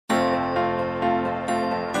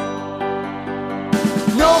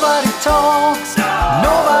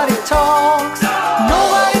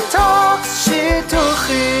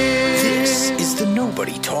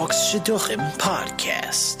Shidduchim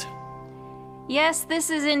podcast. Yes, this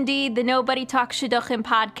is indeed the Nobody Talks Shidduchim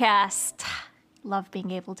podcast. Love being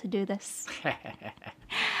able to do this.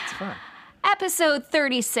 It's fun. Episode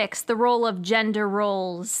 36, The Role of Gender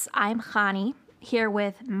Roles. I'm Chani, here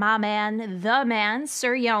with my man, the man,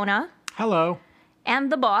 Sir Yona. Hello.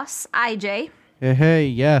 And the boss, IJ. Hey,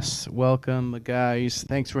 yes. Welcome, guys.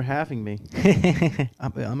 Thanks for having me.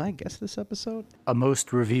 Am I a guest this episode? A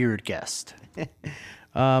most revered guest.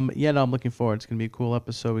 I'm looking forward. It's going to be a cool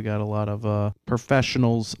episode. We got a lot of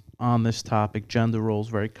professionals on this topic. Gender roles,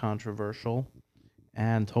 very controversial.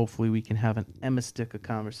 And hopefully we can have an emistica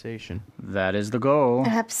conversation. That is the goal.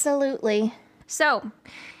 Absolutely. So,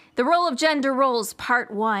 the role of gender roles,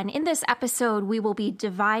 part 1. In this episode, we will be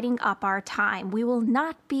dividing up our time. We will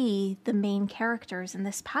not be the main characters in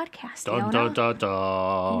this podcast. Dun, dun, dun,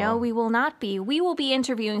 dun. No, we will not be. We will be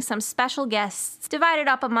interviewing some special guests, divided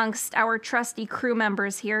up amongst our trusty crew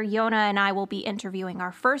members here. Yona and I will be interviewing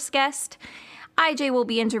our first guest. IJ will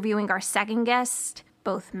be interviewing our second guest.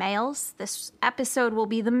 Both males. This episode will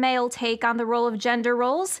be the male take on the role of gender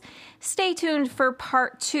roles. Stay tuned for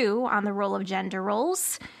part 2 on the role of gender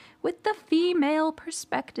roles with the female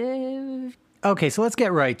perspective. Okay, so let's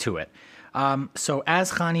get right to it. So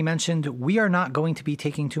as Chani mentioned, we are not going to be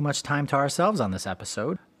taking too much time to ourselves on this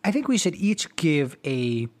episode. I think we should each give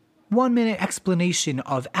a 1-minute explanation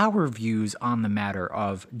of our views on the matter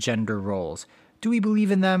of gender roles. Do we believe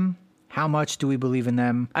in them? How much do we believe in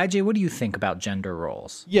them? IJ, what do you think about gender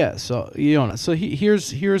roles? Yeah, so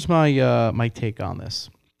here's my my take on this.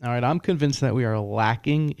 All right, I'm convinced that we are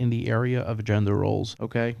lacking in the area of gender roles.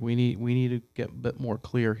 Okay, we need to get a bit more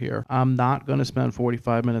clear here. I'm not going to spend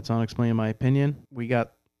 45 minutes on explaining my opinion. We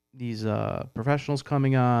got these professionals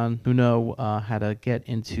coming on who know how to get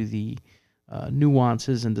into the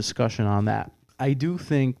nuances and discussion on that. I do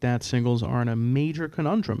think that singles are in a major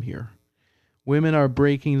conundrum here. Women are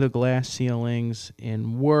breaking the glass ceilings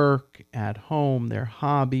in work, at home, their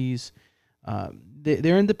hobbies.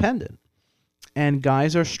 They're independent. And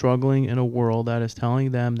guys are struggling in a world that is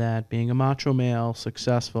telling them that being a macho male,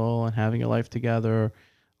 successful, and having a life together,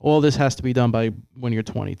 all this has to be done by when you're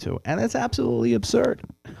 22. And that's absolutely absurd.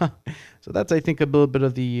 So that's, I think, a little bit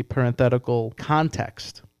of the parenthetical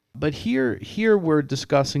context. But here we're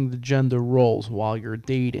discussing the gender roles while you're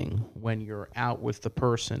dating, when you're out with the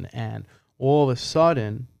person, and all of a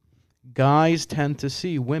sudden, guys tend to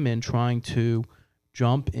see women trying to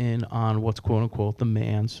jump in on what's quote-unquote the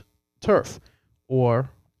man's turf. Or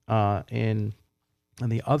on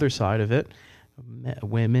the other side of it,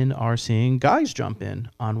 women are seeing guys jump in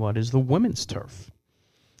on what is the women's turf.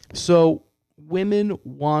 So women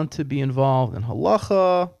want to be involved in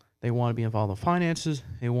halacha. They want to be involved in finances.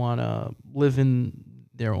 They want to live in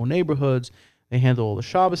their own neighborhoods. They handle all the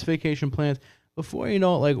Shabbos vacation plans. Before you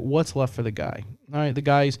know it, like, what's left for the guy? All right, the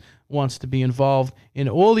guy wants to be involved in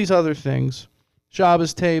all these other things,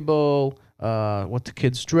 Shabbos table, what the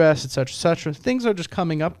kids dress, etc., etc. Things are just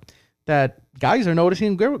coming up that guys are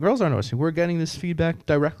noticing, girls are noticing. We're getting this feedback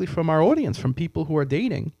directly from our audience, from people who are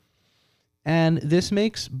dating, and this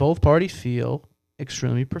makes both parties feel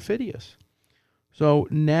extremely perfidious. So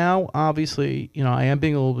now, obviously, I am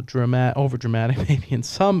being a little bit over dramatic, maybe in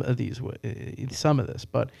some of this,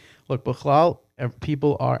 but look, Bichlal,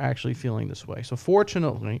 people are actually feeling this way. So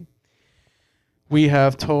fortunately, we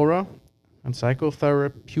have Torah and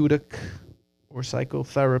psychotherapeutic or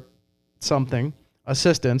something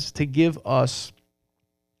assistance to give us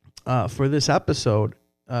for this episode,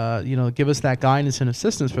 give us that guidance and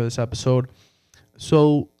assistance for this episode.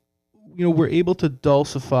 So, we're able to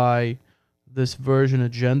dulcify this version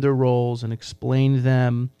of gender roles and explain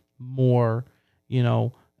them more,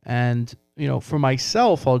 and, for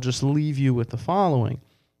myself, I'll just leave you with the following.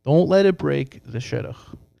 Don't let it break the shidduch.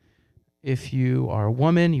 If you are a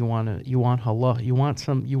woman, you want halach, you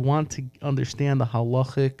want to understand the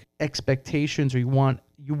halachic expectations, or you want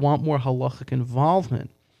more halachic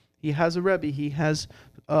involvement. He has a rebbe, he has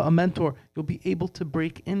a mentor. You'll be able to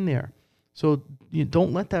break in there. So you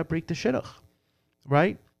don't let that break the shidduch,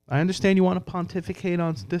 right? I understand you want to pontificate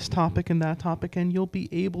on this topic and that topic, and you'll be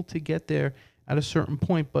able to get there at a certain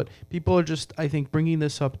point. But people are just, I think, bringing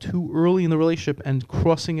this up too early in the relationship and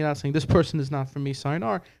crossing it out, saying, this person is not for me,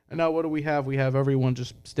 sayonara. And now what do we have? We have everyone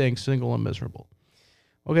just staying single and miserable.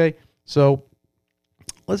 Okay, so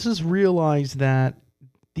let's just realize that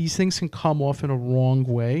these things can come off in a wrong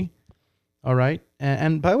way, all right?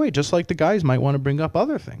 And by the way, just like the guys might want to bring up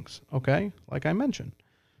other things, okay, like I mentioned.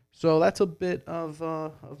 So that's a bit of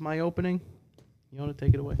my opening. You want to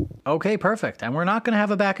take it away? Okay, perfect. And we're not going to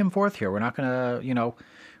have a back and forth here. We're not going to,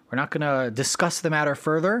 we're not going to discuss the matter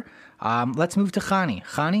further. Let's move to Chani.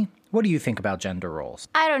 Chani, what do you think about gender roles?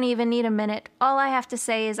 I don't even need a minute. All I have to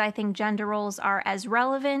say is I think gender roles are as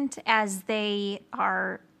relevant as they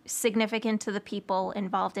are significant to the people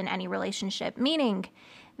involved in any relationship, meaning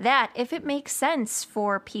that if it makes sense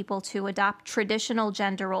for people to adopt traditional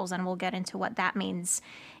gender roles, and we'll get into what that means,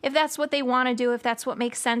 if that's what they want to do, if that's what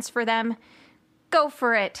makes sense for them, go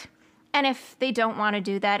for it. And if they don't want to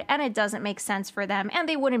do that and it doesn't make sense for them and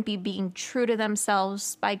they wouldn't be being true to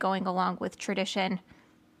themselves by going along with tradition,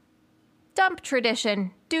 dump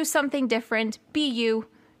tradition, do something different, be you,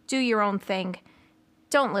 do your own thing.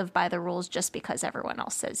 Don't live by the rules just because everyone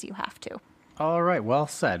else says you have to. All right, well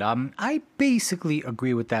said. I basically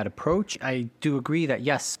agree with that approach. I do agree that,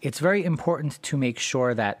 yes, it's very important to make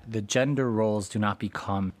sure that the gender roles do not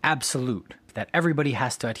become absolute, that everybody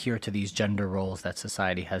has to adhere to these gender roles that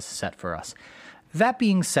society has set for us. That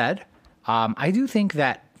being said, I do think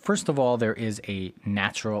that, first of all, there is a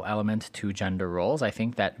natural element to gender roles. I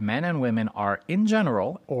think that men and women are, in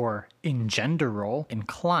general, or in gender role,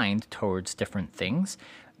 inclined towards different things.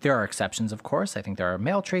 There are exceptions, of course. I think there are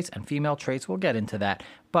male traits and female traits. We'll get into that.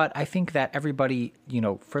 But I think that everybody,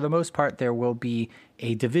 for the most part, there will be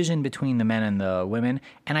a division between the men and the women.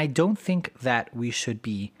 And I don't think that we should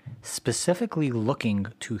be specifically looking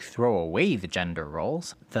to throw away the gender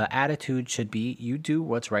roles. The attitude should be you do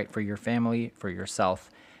what's right for your family, for yourself.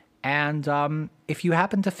 And if you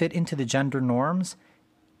happen to fit into the gender norms,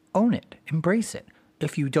 own it, embrace it.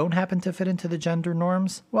 If you don't happen to fit into the gender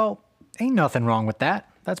norms, well, ain't nothing wrong with that.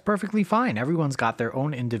 That's perfectly fine. Everyone's got their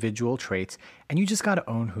own individual traits, and you just got to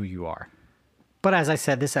own who you are. But as I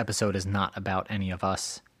said, this episode is not about any of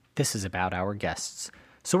us. This is about our guests.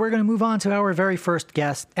 So we're going to move on to our very first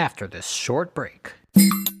guest after this short break.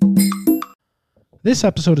 This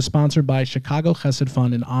episode is sponsored by Chicago Chesed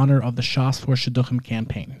Fund in honor of the Shas for Shidduchim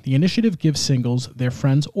campaign. The initiative gives singles, their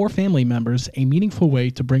friends, or family members a meaningful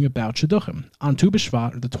way to bring about Shidduchim. On Tu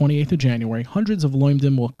B'Shvat, the 28th of January, hundreds of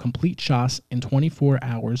Loimdim will complete Shas in 24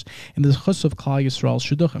 hours in the Chus of Klal Yisrael's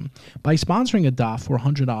Shidduchim. By sponsoring a daf for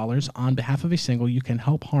 $100 on behalf of a single, you can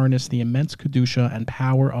help harness the immense Kedusha and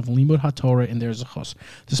power of Limud HaTorah in their Zechus.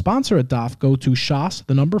 To sponsor a daf, go to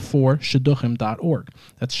shas4shidduchim.org.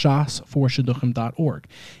 That's shas4shidduchim.org.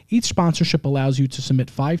 Each sponsorship allows you to submit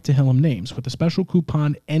 5 Tehillim names with a special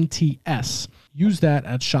coupon NTS. Use that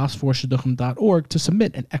at shas4shidduchim.org to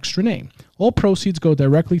submit an extra name. All proceeds go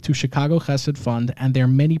directly to Chicago Chesed Fund and their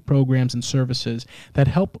many programs and services that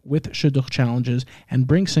help with Shidduch challenges and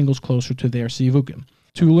bring singles closer to their sivukim.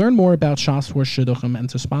 To learn more about Shas for Shidduchim and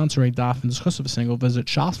to sponsor a daf in the Zechus of a single, visit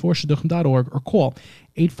shas4shidduchim.org or call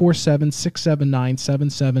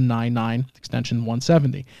 847-679-7799, extension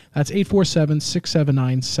 170. That's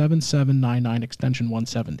 847-679-7799, extension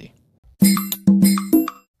 170.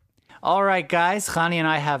 All right, guys, Chani and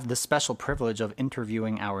I have the special privilege of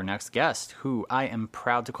interviewing our next guest, who I am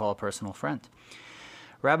proud to call a personal friend.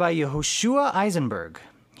 Rabbi Yehoshua Eisenberg.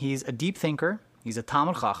 He's a deep thinker. He's a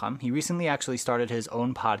Talmud Chacham. He recently actually started his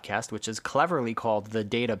own podcast, which is cleverly called The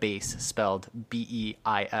Database, spelled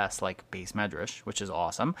B-E-I-S, like Beis Medrash, which is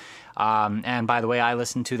awesome. And by the way, I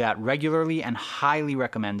listen to that regularly and highly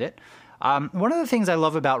recommend it. One of the things I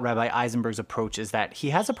love about Rabbi Eisenberg's approach is that he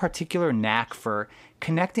has a particular knack for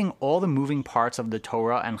connecting all the moving parts of the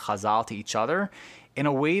Torah and Chazal to each other in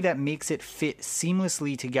a way that makes it fit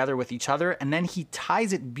seamlessly together with each other. And then he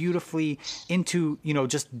ties it beautifully into,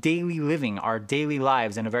 just daily living, our daily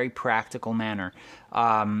lives in a very practical manner.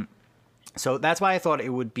 So that's why I thought it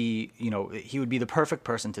would be, he would be the perfect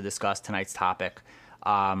person to discuss tonight's topic,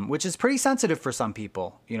 which is pretty sensitive for some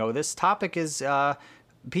people. This topic is,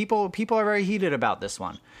 people are very heated about this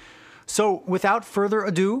one. So without further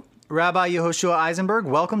ado, Rabbi Yehoshua Eisenberg,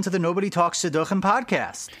 welcome to the Nobody Talks Shidduchim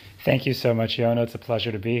podcast. Thank you so much, Yona. It's a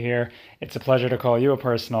pleasure to be here. It's a pleasure to call you a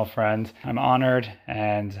personal friend. I'm honored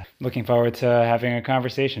and looking forward to having a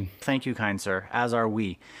conversation. Thank you, kind sir, as are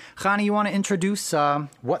we. Chani, you want to introduce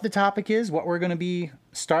what the topic is, what we're going to be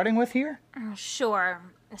starting with here? Sure.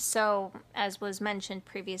 So, as was mentioned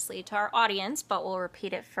previously to our audience, but we'll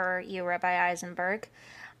repeat it for you, Rabbi Eisenberg,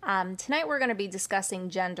 tonight we're going to be discussing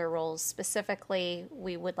gender roles. Specifically,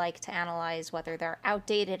 we would like to analyze whether they're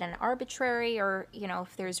outdated and arbitrary or,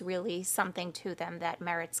 if there's really something to them that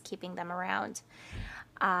merits keeping them around.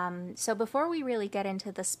 So before we really get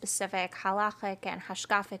into the specific halachic and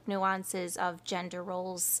hashkafic nuances of gender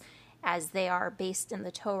roles as they are based in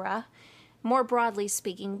the Torah, more broadly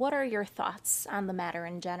speaking, what are your thoughts on the matter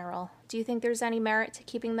in general? Do you think there's any merit to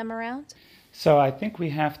keeping them around? So I think we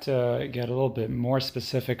have to get a little bit more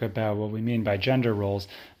specific about what we mean by gender roles,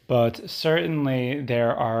 but certainly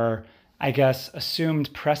there are,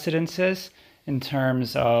 assumed precedences in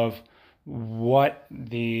terms of what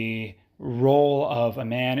the role of a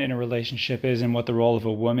man in a relationship is and what the role of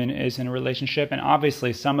a woman is in a relationship. And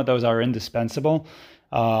obviously some of those are indispensable.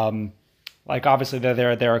 Like obviously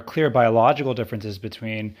there are clear biological differences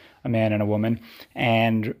between a man and a woman.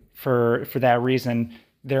 And for that reason,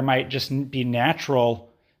 there might just be natural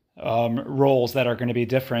roles that are going to be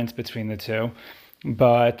different between the two.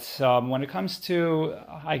 But when it comes to,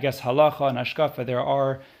 I guess, halacha and hashkafa, there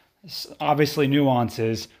are obviously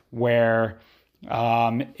nuances where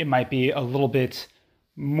it might be a little bit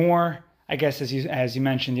more, I guess, as you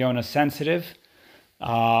mentioned, Yona, sensitive.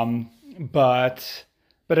 But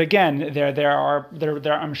again, there are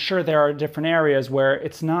I'm sure there are different areas where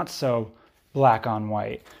it's not so black on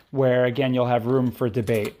white, where again you'll have room for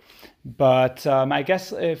debate. But I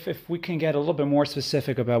guess if we can get a little bit more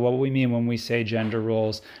specific about what we mean when we say gender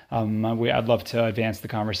roles, I'd love to advance the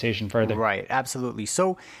conversation further. Right, absolutely.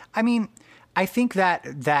 So, I mean, I think that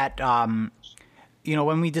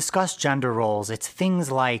when we discuss gender roles, it's things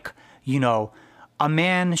like, a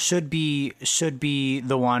man should be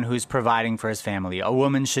the one who's providing for his family. A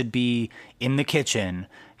woman should be in the kitchen.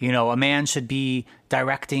 A man should be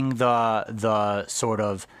directing the sort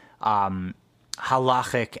of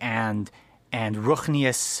halachic and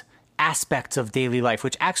ruchnius aspects of daily life,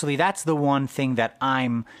 which actually that's the one thing that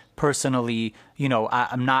I'm personally,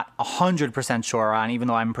 I'm not 100% sure on, even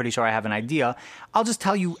though I'm pretty sure I have an idea. I'll just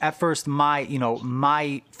tell you at first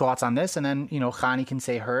my thoughts on this, and then, Chani can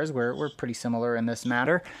say hers. We're pretty similar in this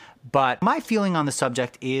matter. But my feeling on the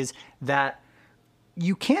subject is that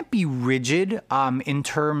you can't be rigid in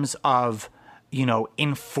terms of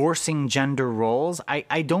enforcing gender roles.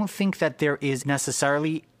 I don't think that there is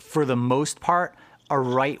necessarily, for the most part, a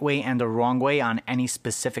right way and a wrong way on any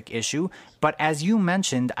specific issue. But as you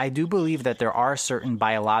mentioned, I do believe that there are certain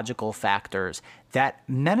biological factors that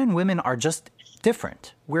men and women are just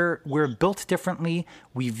different. We're built differently,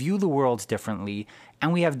 we view the world differently,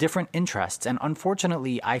 and we have different interests. And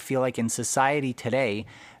unfortunately, I feel like in society today,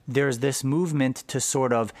 there's this movement to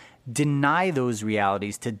sort of deny those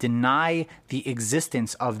realities, to deny the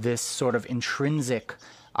existence of this sort of intrinsic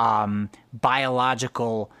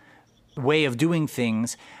biological way of doing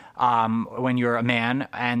things when you're a man,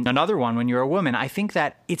 and another one when you're a woman. I think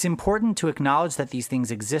that it's important to acknowledge that these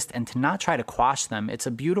things exist and to not try to quash them. It's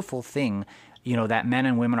a beautiful thing, that men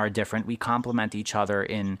and women are different. We complement each other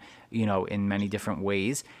in many different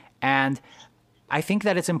ways. And I think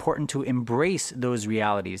that it's important to embrace those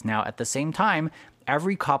realities. Now, at the same time,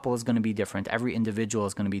 every couple is going to be different. Every individual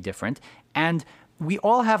is going to be different. And we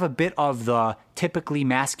all have a bit of the typically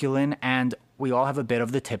masculine and we all have a bit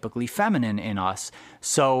of the typically feminine in us.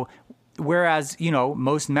 So whereas,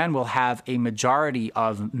 most men will have a majority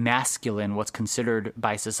of masculine, what's considered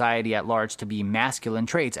by society at large to be masculine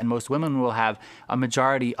traits, and most women will have a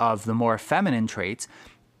majority of the more feminine traits,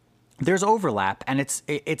 there's overlap, and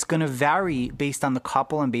it's going to vary based on the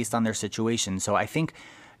couple and based on their situation. So I think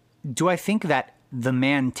that the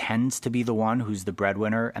man tends to be the one who's the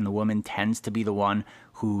breadwinner, and the woman tends to be the one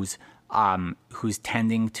who's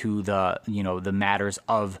tending to the matters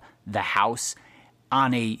of the house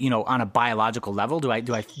on a biological level? Do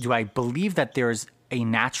I believe that there's a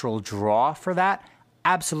natural draw for that?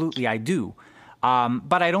 Absolutely, I do.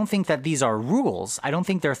 But I don't think that these are rules. I don't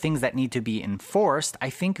think they're things that need to be enforced. I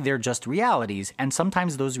think they're just realities. And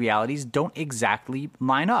sometimes those realities don't exactly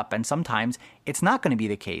line up. And sometimes it's not going to be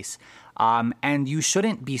the case. And you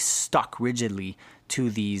shouldn't be stuck rigidly to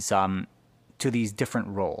these different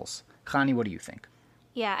roles. Chani, what do you think?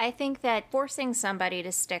 Yeah, I think that forcing somebody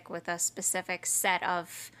to stick with a specific set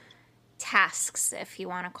of tasks, if you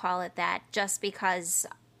want to call it that, just because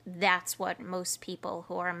that's what most people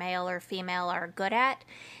who are male or female are good at,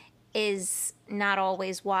 is not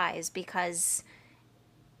always wise, because,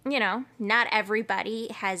 not everybody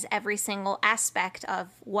has every single aspect of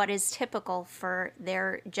what is typical for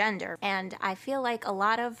their gender. And I feel like a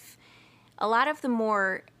lot of the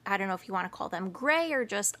more, I don't know if you want to call them gray or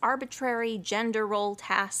just arbitrary gender role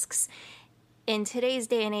tasks, in today's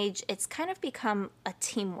day and age, it's kind of become a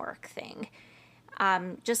teamwork thing.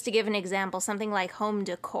 Just to give an example, something like home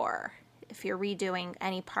decor, if you're redoing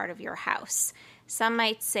any part of your house. Some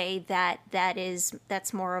might say that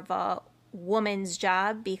that's more of a woman's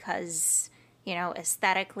job because,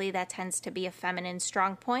 aesthetically that tends to be a feminine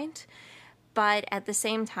strong point. But at the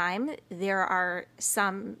same time, there are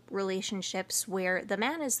some relationships where the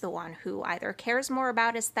man is the one who either cares more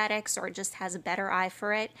about aesthetics or just has a better eye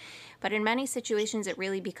for it. But in many situations, it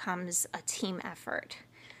really becomes a team effort.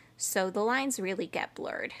 So the lines really get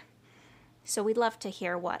blurred. So we'd love to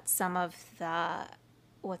hear what some of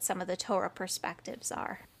the Torah perspectives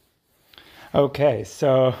are. Okay,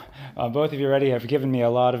 so both of you already have given me a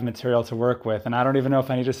lot of material to work with, and I don't even know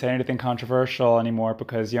if I need to say anything controversial anymore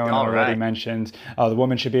because Yona already mentioned the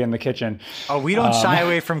woman should be in the kitchen. Oh, we don't shy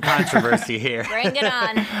away from controversy here. Bring it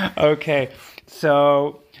on. Okay,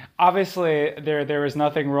 so obviously there is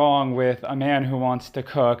nothing wrong with a man who wants to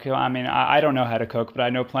cook. I mean, I don't know how to cook, but I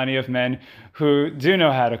know plenty of men who do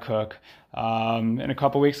know how to cook. And a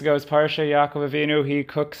couple weeks ago, as Parsha Yaakov Avinu, he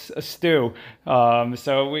cooks a stew.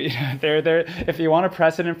 So if you want a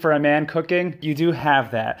precedent for a man cooking, you do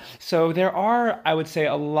have that. So there are, I would say,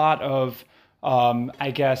 a lot of,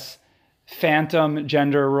 I guess, phantom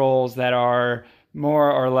gender roles that are more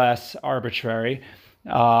or less arbitrary.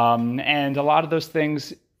 And a lot of those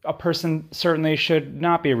things, a person certainly should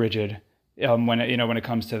not be rigid when it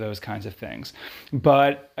comes to those kinds of things.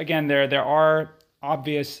 But again, there are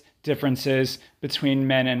obvious differences between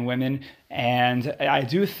men and women, and I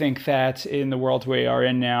do think that in the world we are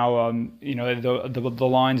in now, the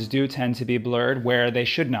lines do tend to be blurred where they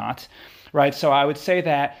should not. Right, so I would say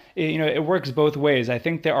that it works both ways. I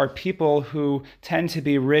think there are people who tend to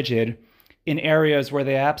be rigid in areas where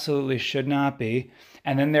they absolutely should not be,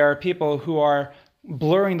 and then there are people who are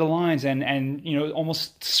blurring the lines and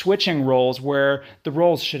almost switching roles where the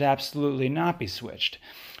roles should absolutely not be switched.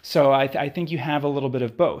 So I think you have a little bit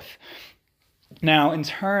of both. Now, in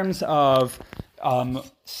terms of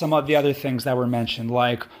some of the other things that were mentioned,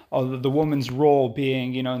 like the woman's role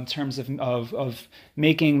being, in terms of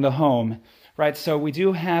making the home, right? So we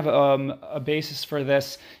do have a basis for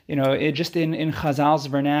this, just in Chazal's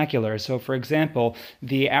vernacular. So, for example,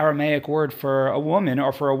 the Aramaic word for a woman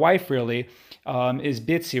or for a wife, really, is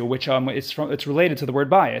bitziu, which it's related to the word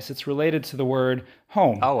bias. It's related to the word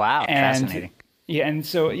home. Oh wow, fascinating. Yeah, and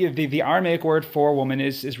so the Aramaic word for woman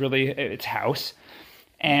is really it's house,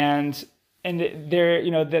 and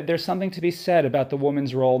there's something to be said about the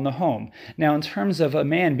woman's role in the home. Now, in terms of a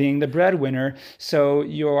man being the breadwinner, so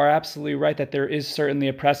you are absolutely right that there is certainly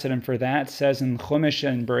a precedent for that. It says in Chumash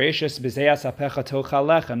and Bereshis, "B'zeyas apecha tochal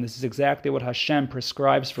lechem." This is exactly what Hashem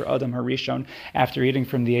prescribes for Adam Harishon after eating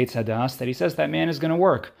from the Eitz Hadas, that he says that man is going to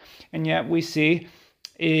work, and yet we see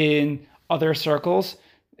in other circles.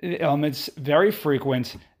 It's very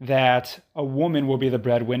frequent that a woman will be the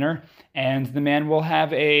breadwinner, and the man will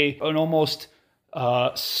have an almost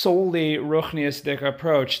solely ruchniistic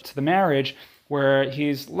approach to the marriage, where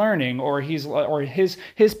he's learning, or his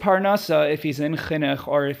parnassa, if he's in chinuch,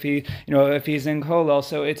 or if he's in kollel.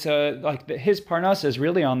 So it's his parnassa is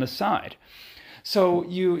really on the side. So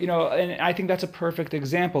and I think that's a perfect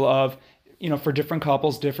example of. For different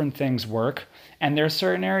couples, different things work, and there are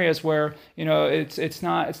certain areas where it's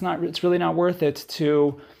really not worth it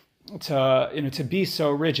to be so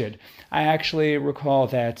rigid. I actually recall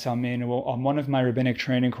that on one of my rabbinic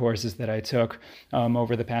training courses that I took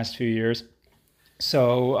over the past few years.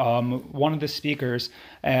 So one of the speakers,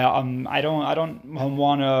 I don't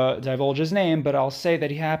want to divulge his name, but I'll say that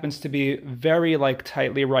he happens to be very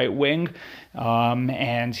tightly right wing,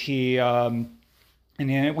 and he.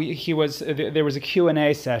 There was a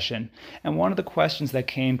Q&A session, and one of the questions that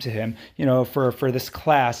came to him, for this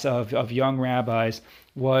class of young rabbis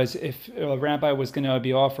was if a rabbi was going to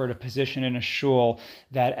be offered a position in a shul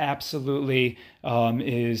that absolutely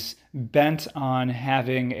is bent on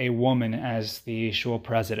having a woman as the shul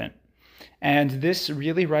president. And this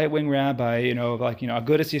really right-wing rabbi,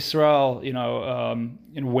 Agudas Yisrael,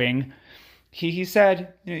 in wing, he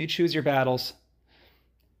said, you choose your battles.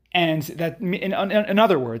 And that, in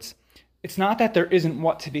other words, it's not that there isn't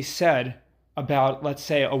what to be said about, let's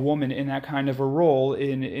say, a woman in that kind of a role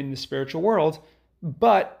in the spiritual world,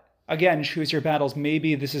 but again, choose your battles.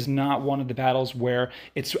 Maybe this is not one of the battles where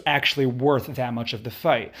it's actually worth that much of the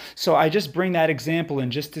fight. So I just bring that example in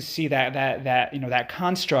just to see that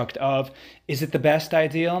construct of, is it the best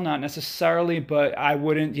ideal? Not necessarily, but I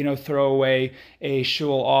wouldn't, throw away a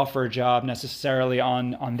shul offer job necessarily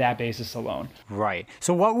on that basis alone. Right.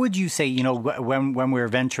 So what would you say, when we're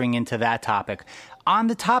venturing into that topic, on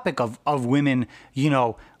the topic of women,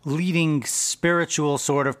 leading spiritual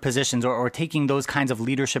sort of positions or taking those kinds of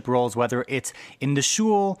leadership roles, whether it's in the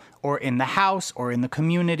shul or in the house or in the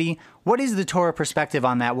community. What is the Torah perspective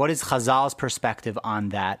on that? What is Chazal's perspective on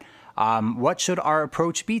that? What should our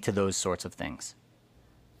approach be to those sorts of things?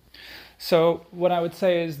 So what I would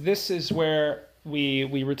say is this is where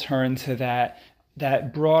we return to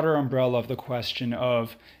that broader umbrella of the question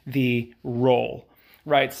of the role,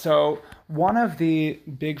 right? So one of the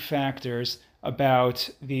big factors about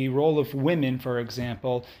the role of women, for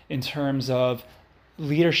example, in terms of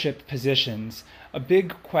leadership positions, a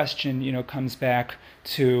big question, comes back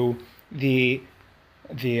to the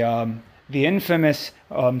the infamous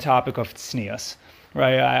topic of tznius.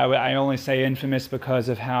 Right, I only say infamous because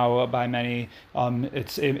of how by many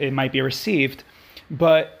it might be received,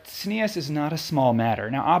 but tznius is not a small matter.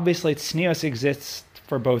 Now, obviously, tznius exists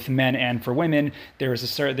for both men and for women.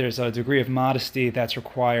 There's a degree of modesty that's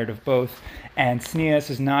required of both, and tznius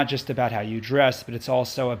is not just about how you dress, but it's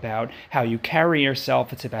also about how you carry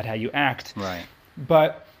yourself. It's about how you act. Right.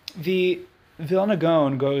 But the Vilna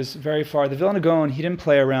Gaon goes very far. The Vilna Gaon, he didn't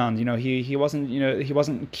play around. He wasn't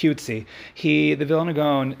cutesy. The Vilna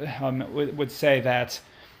Gaon would say that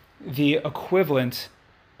the equivalent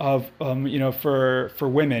of for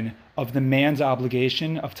women of the man's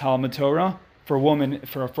obligation of Talmud Torah for a woman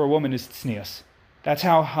is tznius. That's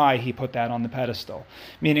how high he put that on the pedestal.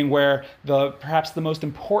 Meaning where perhaps the most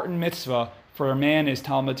important mitzvah for a man is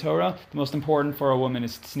Talmud Torah, the most important for a woman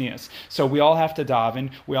is tznius. So we all have to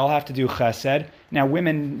daven, we all have to do chesed. Now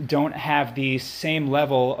women don't have the same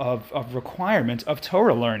level of requirement of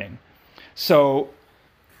Torah learning. So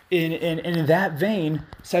in that vein,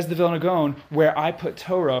 says the Vilna Gaon, where I put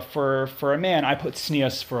Torah for a man, I put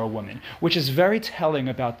tznius for a woman, which is very telling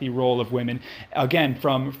about the role of women, again,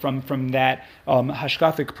 from that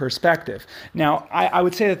hashkafic perspective. Now, I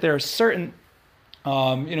would say that there are certain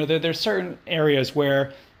there's certain areas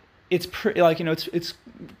where it's it's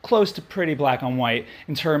close to pretty black on white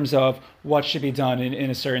in terms of what should be done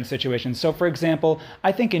in a certain situation. So, for example,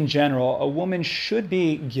 I think in general, a woman should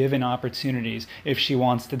be given opportunities if she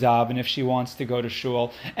wants to daven, if she wants to go to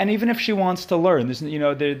shul, and even if she wants to learn.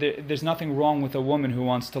 There's nothing wrong with a woman who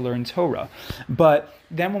wants to learn Torah. But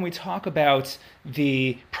then when we talk about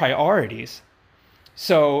the priorities,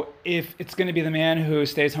 so if it's going to be the man who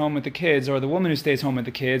stays home with the kids or the woman who stays home with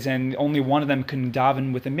the kids and only one of them can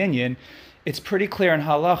daven with a minyan, it's pretty clear in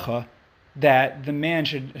halacha that the man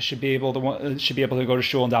should be able to go to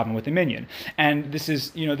shul and daven with a minyan. And this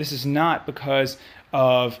is not because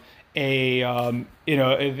of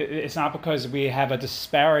it's not because we have a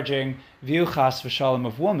disparaging view chas v'shalom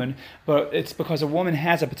of woman, but it's because a woman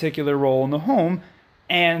has a particular role in the home.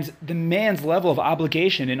 And the man's level of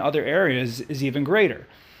obligation in other areas is even greater.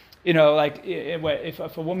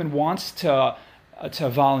 If a woman wants to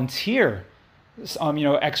volunteer,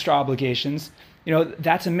 extra obligations,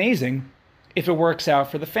 that's amazing if it works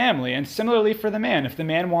out for the family. And similarly for the man, if the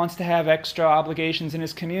man wants to have extra obligations in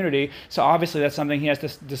his community, so obviously that's something he has to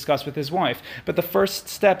discuss with his wife. But the first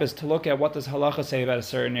step is to look at what does halacha say about a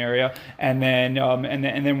certain area, and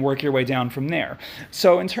then work your way down from there.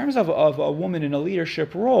 So in terms of a woman in a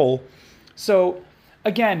leadership role, so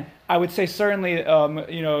again, I would say certainly,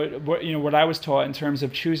 what I was taught in terms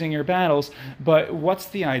of choosing your battles. But what's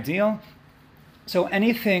the ideal? So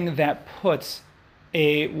anything that puts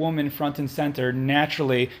a woman front and center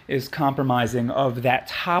naturally is compromising of that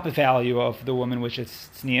top value of the woman, which is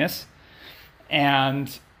tznius,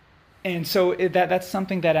 and so that's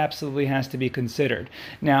something that absolutely has to be considered.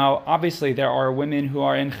 Now, obviously, there are women who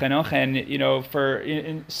are in chinuch,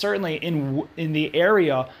 and certainly in the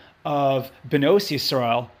area of Benos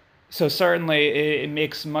Yisrael. So certainly, it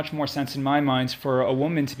makes much more sense in my mind for a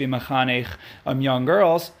woman to be mechanech young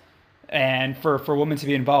girls, and for women to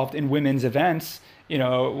be involved in women's events.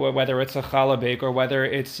 Whether it's a challah or whether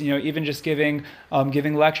it's, even just giving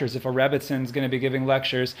lectures. If a Rebbetzin is going to be giving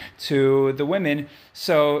lectures to the women,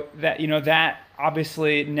 so that, that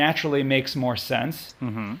obviously naturally makes more sense.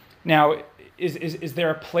 Mm-hmm. Now, is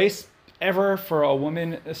there a place ever for a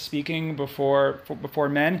woman speaking before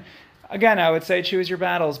men? Again, I would say choose your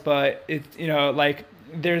battles, but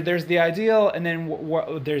there's the ideal, and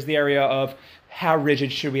then there's the area of how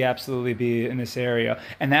rigid should we absolutely be in this area?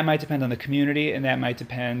 And that might depend on the community, and that might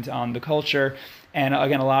depend on the culture. And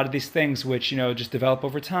again, a lot of these things which, just develop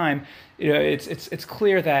over time, it's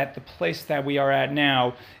clear that the place that we are at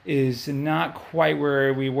now is not quite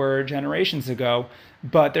where we were generations ago,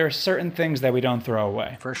 but there are certain things that we don't throw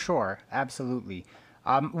away. For sure. Absolutely.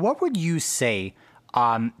 What would you say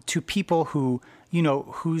to people who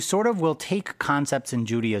sort of will take concepts in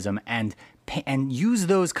Judaism and use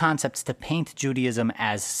those concepts to paint Judaism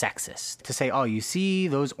as sexist? To say, oh, you see,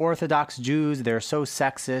 those Orthodox Jews, they're so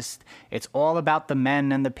sexist. It's all about the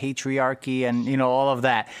men and the patriarchy and, all of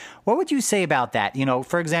that. What would you say about that?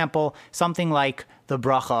 For example, something like the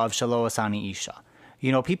bracha of Shelo Asani Isha.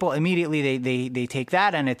 People immediately, they take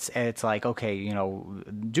that and it's like, okay,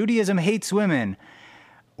 Judaism hates women.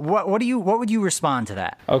 What would you respond to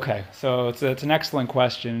that? Okay, so it's an excellent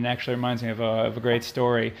question, and actually reminds me of a great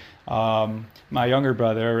story. my younger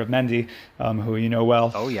brother, Rav Mendy, who you know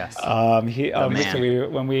well. Oh, yes. He man. so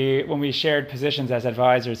when we shared positions as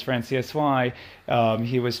advisors for NCSY,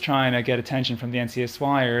 he was trying to get attention from the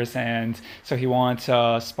NCSYers, and so he wanted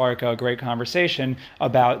to spark a great conversation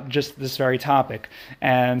about just this very topic.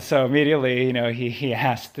 And so immediately, he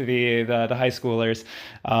asked the high schoolers,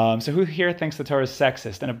 so who here thinks the Torah is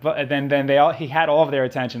sexist? And then he had all of their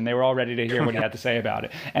attention. They were all ready to hear what he had to say about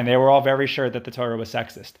it, and they were all very sure that the Torah was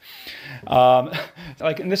sexist.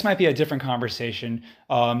 And this might be a different conversation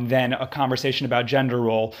than a conversation about gender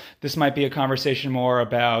role. This might be a conversation more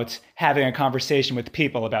about having a conversation with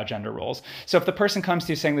people about gender roles. So if the person comes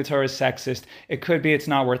to you saying the Torah is sexist, it could be it's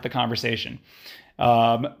not worth the conversation.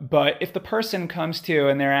 But if the person comes to you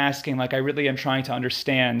and they're asking, like, I really am trying to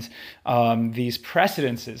understand these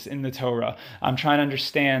precedences in the Torah, I'm trying to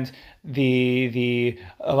understand the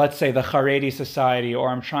let's say the Haredi society, or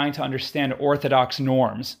I'm trying to understand Orthodox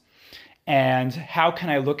norms, and how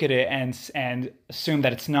can I look at it and assume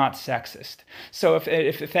that it's not sexist? So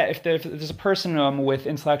if there's a person with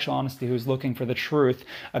intellectual honesty who's looking for the truth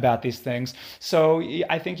about these things, so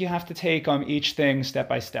I think you have to take each thing step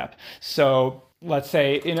by step. So let's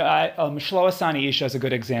say, Shlo Asani Isha is a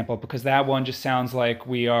good example, because that one just sounds like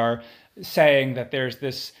we are saying that there's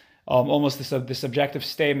this almost this objective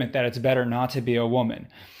statement that it's better not to be a woman.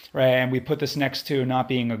 Right, and we put this next to not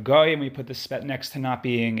being a goy, and we put this next to not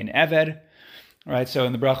being an eved, right? So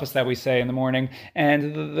in the brachos that we say in the morning,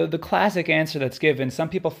 and the classic answer that's given, some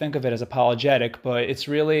people think of it as apologetic, but it's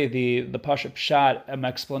really the pashut pshat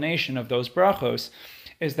explanation of those brachos,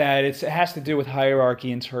 is that it has to do with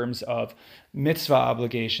hierarchy in terms of mitzvah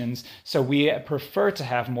obligations. So we prefer to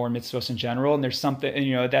have more mitzvos in general, and there's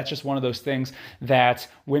something, that's just one of those things that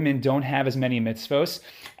women don't have as many mitzvos,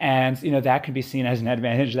 and that could be seen as an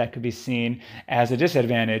advantage, that could be seen as a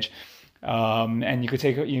disadvantage, and you could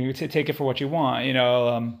take it for what you want.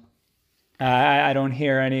 I don't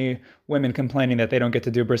hear any women complaining that they don't get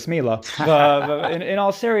to do bris milah. But in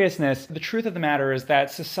all seriousness, the truth of the matter is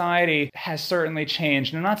that society has certainly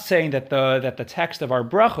changed. And I'm not saying that the text of our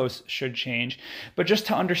brachos should change, but just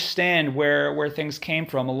to understand where things came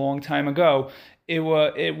from a long time ago, it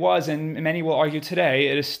was, and many will argue today,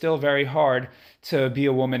 it is still very hard to be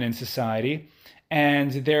a woman in society.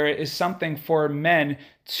 And there is something for men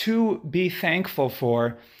to be thankful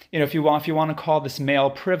for. If you want to call this male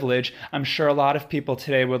privilege, I'm sure a lot of people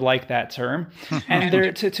today would like that term. And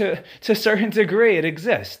there, to a certain degree, it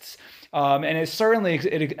exists. And it certainly,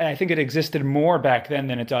 I think it existed more back then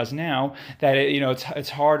than it does now. That it's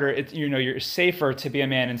harder. You're safer to be a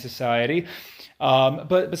man in society.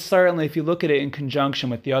 But certainly, if you look at it in conjunction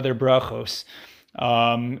with the other brachos,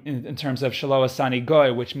 in terms of Shelo Asani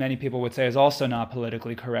Goy, which many people would say is also not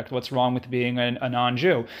politically correct. What's wrong with being a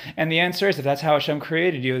non-Jew? And the answer is, if that's how Hashem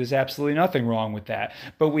created you, there's absolutely nothing wrong with that.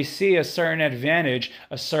 But we see a certain advantage,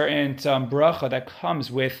 a certain bracha that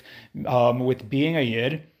comes with being a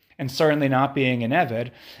Yid, and certainly not being an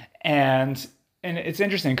Eved. And it's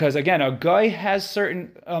interesting because, again, a Goy has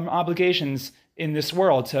certain obligations in this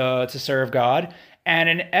world to serve God, and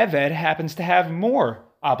an Eved happens to have more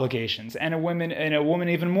obligations, and a woman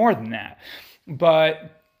even more than that.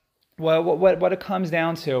 But what it comes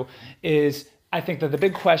down to is, I think that the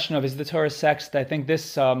big question of, is the Torah sexist? I think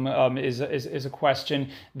this is a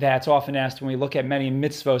question that's often asked when we look at many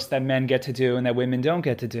mitzvos that men get to do and that women don't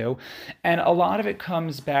get to do. And a lot of it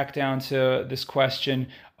comes back down to this question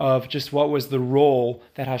of just what was the role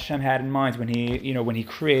that Hashem had in mind when he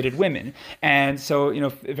created women. And so,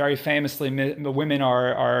 very famously, women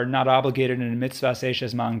are not obligated in a mitzvah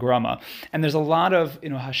seishes man grama. And there's a lot of,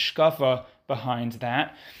 hashkafa behind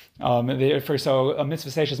that. So a mitzvah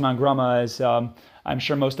seishes man grama is, I'm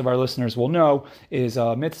sure most of our listeners will know, is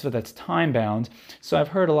a mitzvah that's time-bound. So I've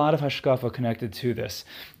heard a lot of hashkafa connected to this,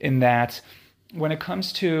 in that when it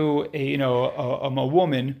comes to a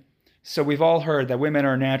woman, so we've all heard that women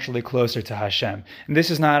are naturally closer to Hashem. And this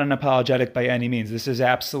is not an apologetic by any means. This is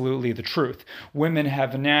absolutely the truth. Women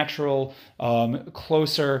have a natural,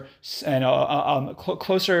 closer,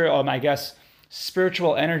 I guess,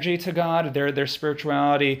 spiritual energy to God. Their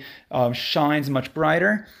spirituality shines much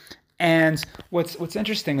brighter. And what's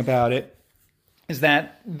interesting about it is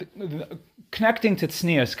that connecting to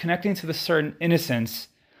tznius, connecting to the certain innocence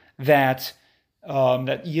that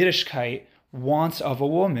Yiddishkeit wants of a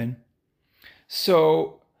woman.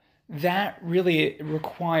 So that really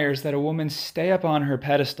requires that a woman stay up on her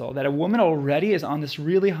pedestal, that a woman already is on this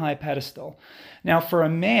really high pedestal. Now, for a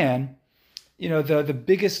man, the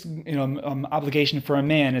biggest obligation for a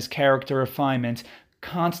man is character refinement,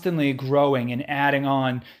 constantly growing and adding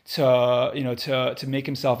on to, to make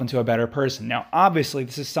himself into a better person. Now, obviously,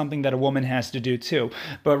 this is something that a woman has to do too.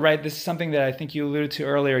 But right, this is something that I think you alluded to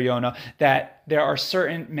earlier, Yona, that there are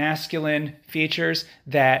certain masculine features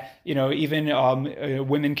that, even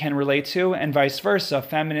women can relate to, and vice versa,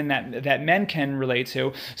 feminine that men can relate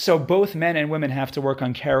to. So both men and women have to work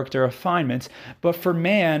on character refinements. But for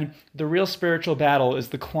man, the real spiritual battle is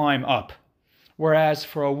the climb up. Whereas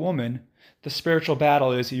for a woman, the spiritual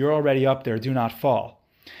battle is you're already up there, do not fall.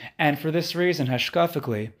 And for this reason,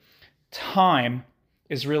 hashkafically, time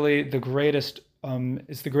is really the greatest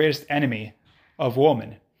enemy of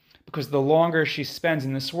woman. Because the longer she spends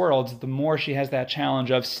in this world, the more she has that challenge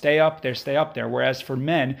of stay up there. Whereas for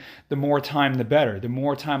men, the more time, the better. The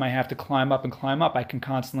more time I have to climb up, I can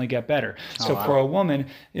constantly get better. So for a woman,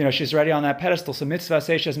 she's already on that pedestal. So mitzvah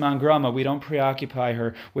seishes man grama, we don't preoccupy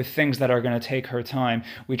her with things that are going to take her time.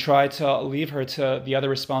 We try to leave her to the other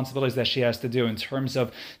responsibilities that she has to do in terms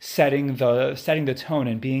of setting the tone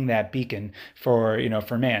and being that beacon for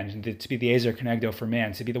man, to be the Ezer Kenegdo for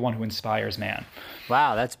man, to be the one who inspires man.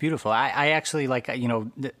 Wow, that's beautiful. I actually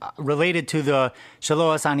related to the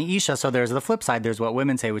Shelo Asani Isha, so there's the flip side. There's what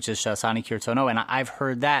women say, which is Shasani Kirtono, and I've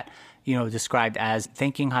heard that, described as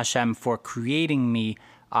thanking Hashem for creating me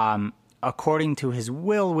according to his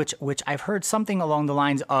will, which I've heard something along the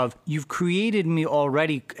lines of, you've created me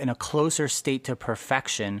already in a closer state to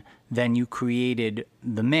perfection than you created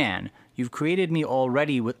the man. You've created me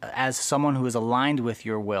already as someone who is aligned with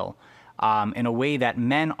your will in a way that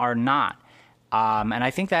men are not. And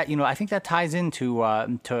I think that ties into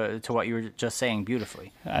what you were just saying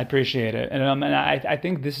beautifully. I appreciate it, and I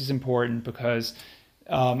think this is important because,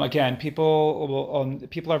 again,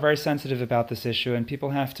 people are very sensitive about this issue, and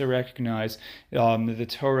people have to recognize the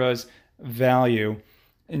Torah's value.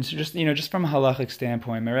 And so just from a halachic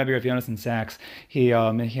standpoint, my Rebbe Rav Yonatan Sachs,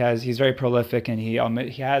 he's very prolific, and he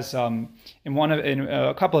has in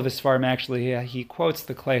a couple of his Sfarim actually he quotes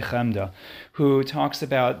the Klei Chemda, who talks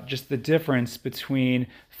about just the difference between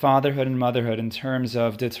fatherhood and motherhood in terms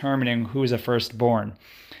of determining who's a firstborn.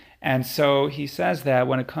 And so he says that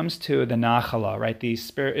when it comes to the nachala, right, the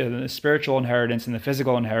spiritual inheritance and the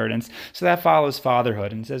physical inheritance, so that follows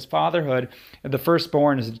fatherhood. And says fatherhood, the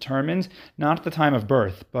firstborn is determined not at the time of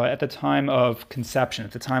birth, but at the time of conception,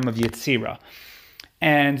 at the time of Yetzirah.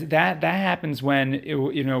 And that happens when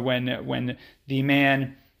the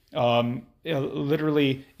man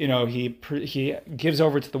literally, he gives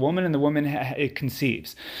over to the woman, and the woman it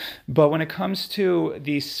conceives. But when it comes to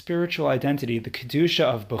the spiritual identity, the kedusha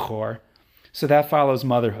of Bechor, so that follows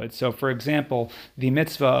motherhood. So, for example, the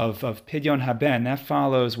mitzvah of Pidyon Haben, that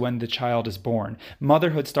follows when the child is born.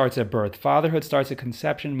 Motherhood starts at birth. Fatherhood starts at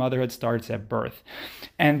conception. Motherhood starts at birth.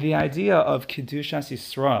 And the idea of kedushas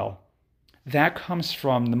Yisrael, that comes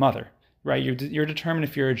from the mother. Right, you're determined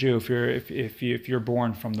if you're a Jew if you're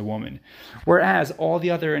born from the woman, whereas all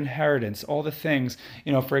the other inheritance, all the things,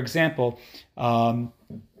 for example,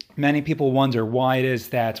 many people wonder why it is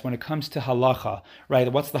that when it comes to halacha,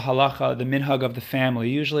 right, what's the halacha, the minhag of the family?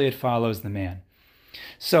 Usually it follows the man.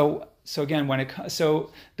 So again,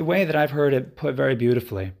 so the way that I've heard it put very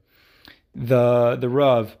beautifully, the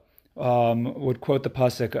Rav would quote the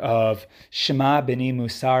pasuk of Shema b'ni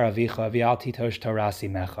musar avicha v'al titosh torasi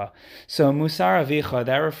mecha. So musar avicha,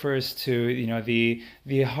 that refers to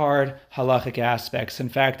the hard halachic aspects. In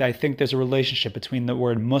fact, I think there's a relationship between the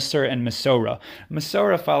word musar and mesora.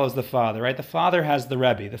 Mesora follows the father, right? The father has the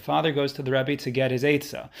Rebbe. The father goes to the Rebbe to get his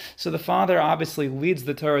eitzah. So the father obviously leads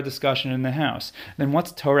the Torah discussion in the house. Then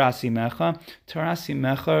what's torasi mecha? Torasi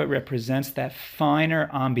mecha represents that finer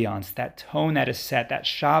ambiance, that tone that is set, that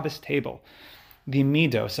Shabbos table, the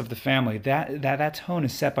midos of the family. That tone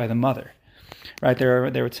is set by the mother, right?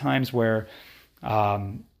 There were times where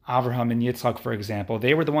Avraham and Yitzchak, for example,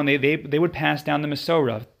 they were the one they would pass down the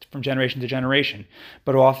Mesorah from generation to generation,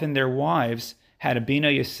 but often their wives had a bina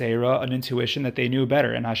yisera, an intuition that they knew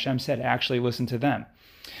better, and Hashem said, actually listen to them.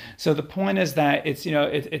 So the point is that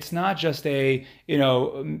it's not just it's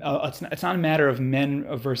not a matter of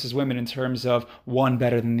men versus women in terms of one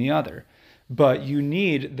better than the other. But you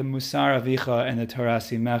need the Musar Avicha and the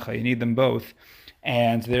Torasi Mecha. You need them both.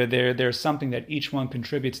 And there's something that each one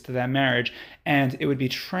contributes to that marriage. And it would be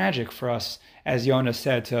tragic for us, as Yona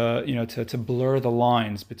said, to blur the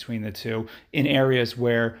lines between the two in areas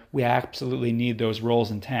where we absolutely need those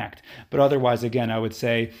roles intact. But otherwise, again, I would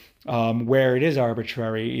say where it is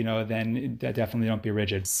arbitrary, then definitely don't be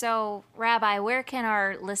rigid. So, Rabbi, where can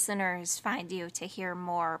our listeners find you to hear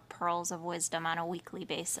more pearls of wisdom on a weekly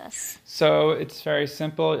basis? So it's very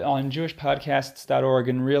simple on jewishpodcasts.org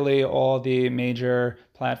and really all the major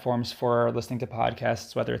platforms for listening to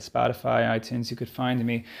podcasts, whether it's Spotify, iTunes. You could find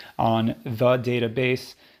me on The Data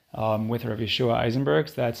Base with Rav Yeshua Eisenberg.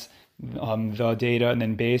 So that's The Data and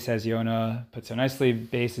then Base, as Yona put so nicely.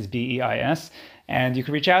 Base is BEIS. And you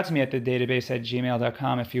can reach out to me at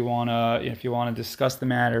thedatabase@gmail.com if you wanna discuss the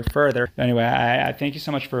matter further. But anyway, I thank you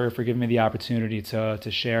so much for giving me the opportunity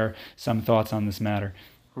to share some thoughts on this matter.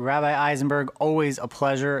 Rabbi Eisenberg, always a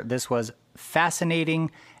pleasure. This was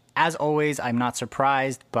fascinating. As always, I'm not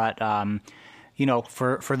surprised, but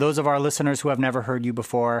for those of our listeners who have never heard you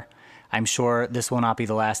before, I'm sure this will not be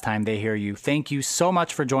the last time they hear you. Thank you so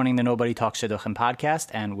much for joining the Nobody Talks Shidduchim podcast,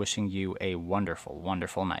 and wishing you a wonderful,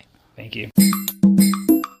 wonderful night. Thank you.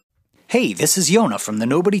 Hey, this is Yona from the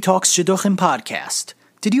Nobody Talks Shidduchim podcast.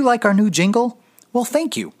 Did you like our new jingle? Well,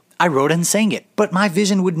 thank you. I wrote and sang it, but my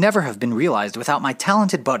vision would never have been realized without my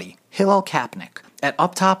talented buddy, Hillel Kapnick. At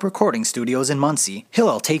Uptop Recording Studios in Muncie,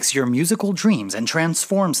 Hillel takes your musical dreams and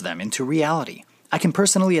transforms them into reality. I can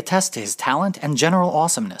personally attest to his talent and general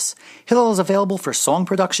awesomeness. Hillel is available for song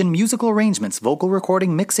production, musical arrangements, vocal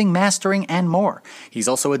recording, mixing, mastering, and more. He's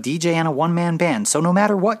also a DJ and a one-man band, so no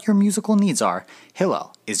matter what your musical needs are,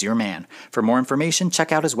 Hillel is your man. For more information,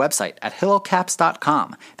 check out his website at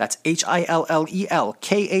hillelcaps.com. That's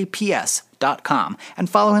HILLELKAPS.com. And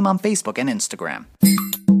follow him on Facebook and Instagram.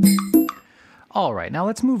 All right, now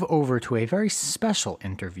let's move over to a very special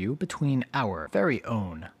interview between our very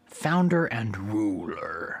own founder and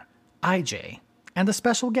ruler, IJ, and a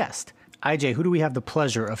special guest. IJ, who do we have the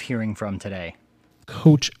pleasure of hearing from today?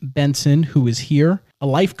 Coach Benson, who is here, a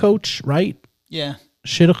life coach, right? Yeah.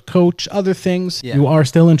 Shidduch coach, other things. Yeah. You are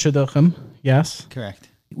still in Shidduchim, yes? Correct.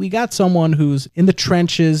 We got someone who's in the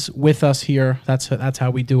trenches with us here. That's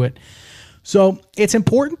how we do it. So it's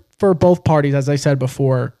important for both parties, as I said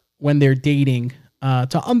before, when they're dating,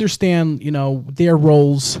 to understand, their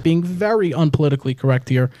roles, being very unpolitically correct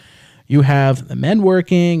here. You have the men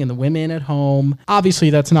working and the women at home.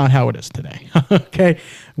 Obviously, that's not how it is today. Okay.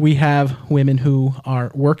 We have women who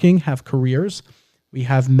are working, have careers. We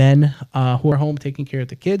have men who are home taking care of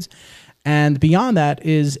the kids. And beyond that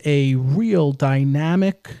is a real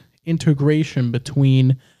dynamic integration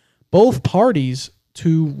between both parties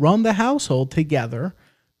to run the household together,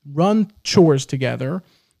 run chores together,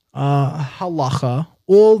 halacha,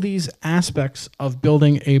 all these aspects of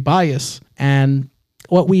building a bias. And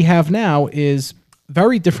what we have now is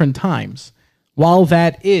very different times. While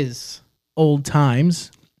that is old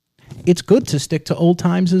times, it's good to stick to old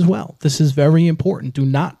times as well. This is very important. Do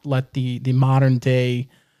not let the modern day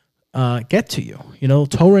get to you.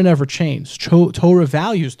 Torah never changed. Torah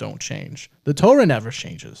values don't change. The Torah never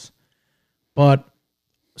changes. But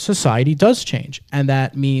society does change. And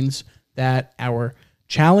that means that our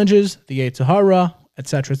challenges, the Yetzer Hara,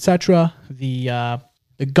 etc., the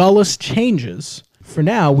gullus changes. For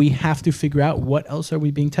now, we have to figure out what else are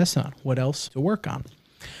we being tested on, what else to work on.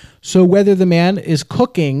 So whether the man is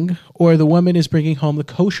cooking or the woman is bringing home the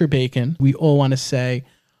kosher bacon, we all want to say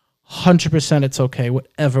 100% it's okay,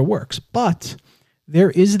 whatever works. But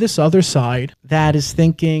there is this other side that is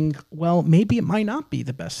thinking, well, maybe it might not be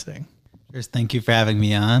the best thing. First, thank you for having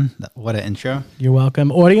me on. What an intro. You're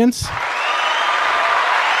welcome. Audience?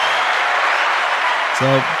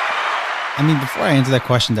 So, before I answer that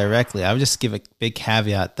question directly, I would just give a big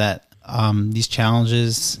caveat that these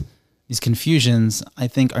challenges, these confusions, I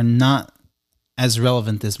think are not as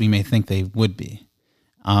relevant as we may think they would be.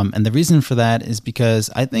 And the reason for that is because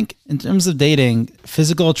I think in terms of dating,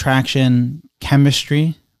 physical attraction,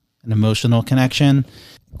 chemistry, and emotional connection,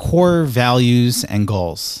 core values and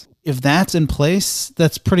goals. If that's in place,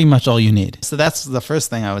 that's pretty much all you need. So that's the first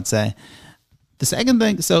thing I would say. The second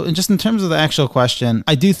thing, just in terms of the actual question,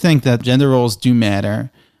 I do think that gender roles do matter.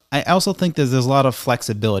 I also think that there's a lot of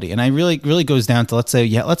flexibility. And I really goes down to, let's say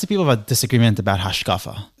people have a disagreement about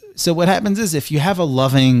hashkafa. So what happens is if you have a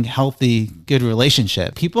loving, healthy, good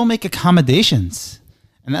relationship, people make accommodations.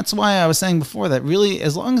 And that's why I was saying before that really,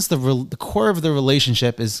 as long as the core of the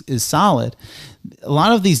relationship is solid, a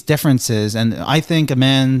lot of these differences, and I think a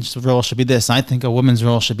man's role should be this, I think a woman's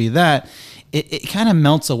role should be that, it kind of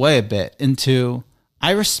melts away a bit into,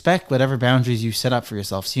 I respect whatever boundaries you set up for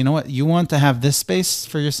yourself. So you know what? You want to have this space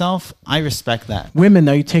for yourself? I respect that. Women,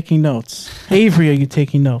 are you taking notes? Avery, are you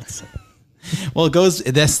taking notes? Well,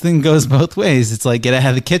 this thing goes both ways. It's like get out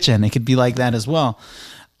of the kitchen. It could be like that as well.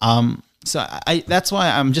 So that's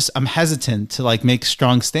why I'm hesitant to make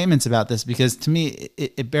strong statements about this, because to me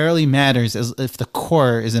it barely matters as if the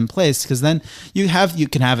core is in place, because then you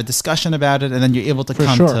can have a discussion about it and then you're able to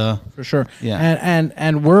for sure. Yeah.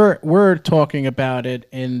 And we're talking about it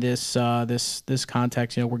in this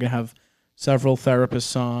context. We're gonna have several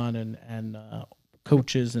therapists on and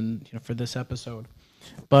coaches and for this episode.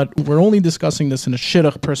 But we're only discussing this in a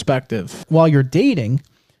shidduch perspective. While you're dating,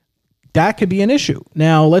 that could be an issue.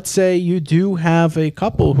 Now, let's say you do have a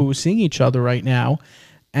couple who are seeing each other right now,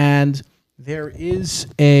 and there is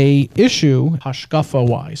a issue,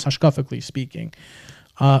 hashkafically speaking.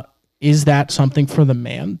 Is that something for the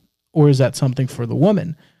man, or is that something for the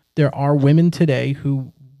woman? There are women today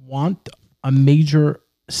who want a major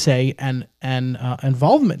say and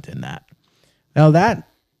involvement in that. Now, that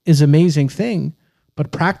is an amazing thing,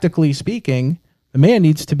 but practically speaking, the man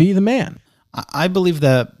needs to be the man. I believe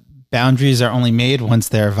that boundaries are only made once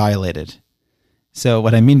they're violated. So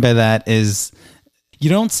what I mean by that is you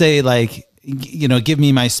don't say like, give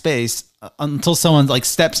me my space until someone like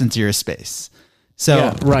steps into your space. So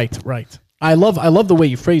yeah, right. I love the way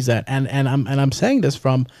you phrase that. And I'm saying this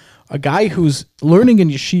from a guy who's learning in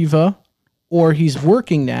yeshiva, or he's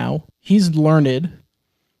working now, he's learned,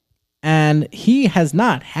 and he has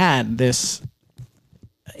not had this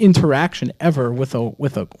interaction ever with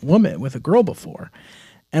a woman, with a girl before.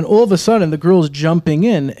 And all of a sudden, the girl's jumping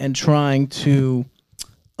in and trying to,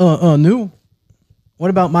 no. What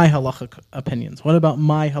about my halachic opinions? What about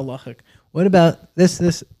my halachic? What about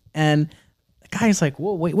this? And the guy's like,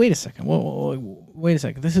 whoa, wait a second. Wait a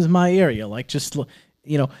second. This is my area. Like, just,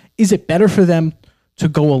 is it better for them to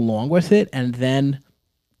go along with it and then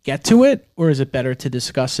get to it? Or is it better to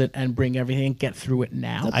discuss it and bring everything and get through it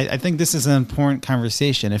now? I think this is an important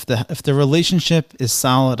conversation. If the relationship is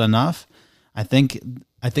solid enough, I think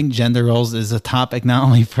gender roles is a topic not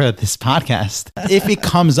only for this podcast. If it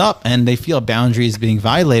comes up and they feel boundaries being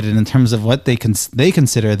violated in terms of what they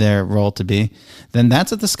consider their role to be, then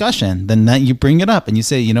that's a discussion. Then that you bring it up and you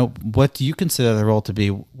say, what do you consider the role to be?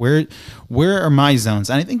 Where are my zones?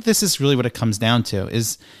 And I think this is really what it comes down to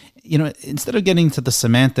is, instead of getting to the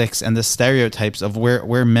semantics and the stereotypes of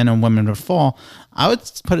where men and women would fall, I would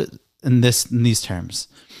put it in these terms,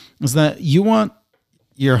 is that you want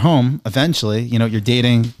your home eventually, you're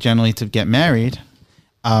dating generally to get married.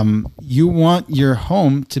 You want your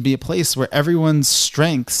home to be a place where everyone's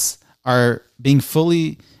strengths are being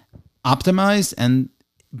fully optimized and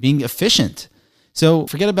being efficient. So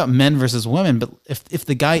forget about men versus women, but if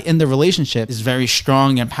the guy in the relationship is very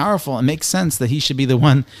strong and powerful, it makes sense that he should be the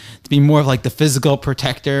one to be more of like the physical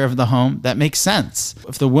protector of the home. That makes sense.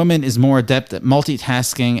 If the woman is more adept at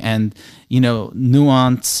multitasking and,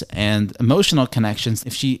 nuance and emotional connections,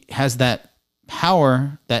 if she has that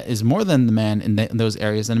power that is more than the man in those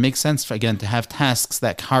areas, and it makes sense to have tasks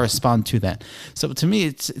that correspond to that. So to me,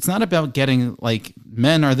 it's not about getting like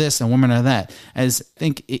men are this and women are that. As I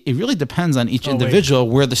think it really depends on each individual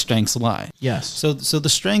where the strengths lie. Yes. So the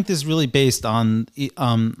strength is really based on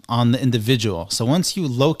the individual. So once you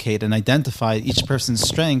locate and identify each person's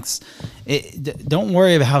strengths, don't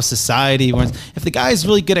worry about how society wants. If the guy is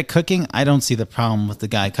really good at cooking, I don't see the problem with the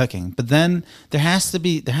guy cooking. But then there has to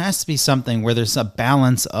be something where there's a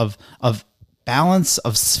balance of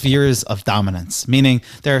spheres of dominance, meaning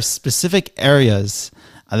there are specific areas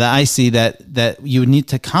that I see that you need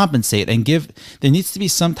to compensate and give. There needs to be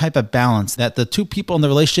some type of balance that the two people in the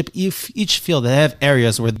relationship each feel they have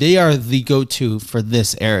areas where they are the go-to for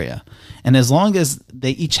this area. And as long as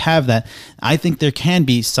they each have that, I think there can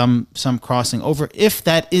be some crossing over if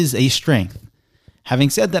that is a strength.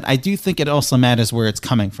 Having said that, I do think it also matters where it's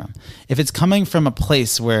coming from. If it's coming from a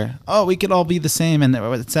place where, we could all be the same and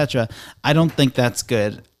etc., I don't think that's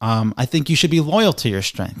good. I think you should be loyal to your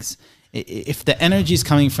strengths. If the energy is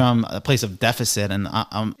coming from a place of deficit and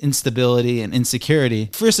instability and insecurity,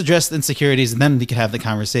 first address the insecurities and then we could have the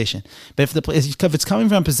conversation. But if it's coming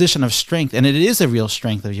from a position of strength and it is a real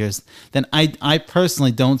strength of yours, then I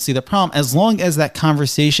personally don't see the problem as long as that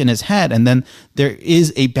conversation is had and then there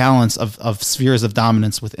is a balance of spheres of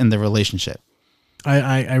dominance within the relationship.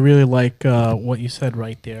 I really like what you said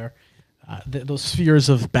right there. Those spheres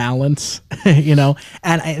of balance, and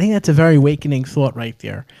I think that's a very awakening thought right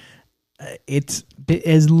there. It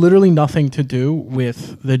has literally nothing to do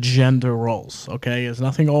with the gender roles, okay? It's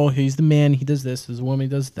nothing, he's the man, he does this, the woman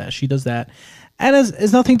does that, she does that. And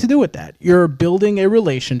it's nothing to do with that. You're building a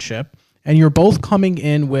relationship, and you're both coming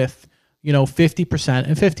in with, 50%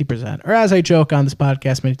 and 50%. Or as I joke on this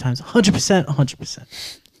podcast many times, 100%,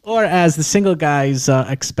 100%. Or as the single guys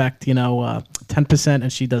expect, 10%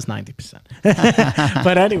 and she does 90%.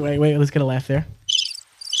 But anyway, wait, let's get a laugh there.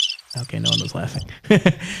 Okay, no one was laughing.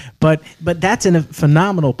 but that's a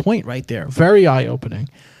phenomenal point right there. Very eye-opening.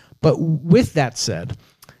 But with that said,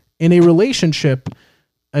 in a relationship,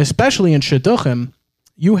 especially in shidduchim,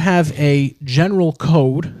 you have a general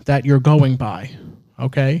code that you're going by,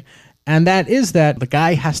 okay? And that is that the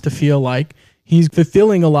guy has to feel like He's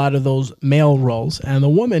fulfilling a lot of those male roles, and the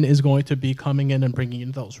woman is going to be coming in and bringing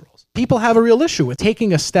in those roles. People have a real issue with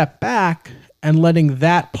taking a step back and letting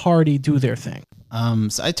that party do their thing.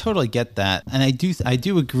 So I totally get that, and I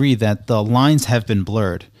do agree that the lines have been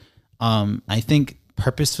blurred. I think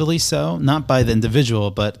purposefully so, not by the individual,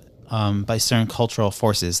 but by certain cultural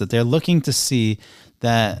forces, that they're looking to see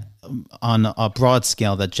that on a broad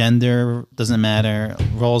scale that gender doesn't matter,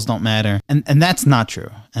 roles don't matter, and that's not true.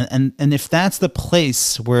 And if that's the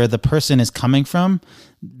place where the person is coming from,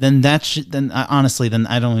 then honestly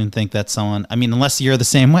I don't even think that's someone. I mean, unless you're the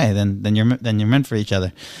same way, then you're meant for each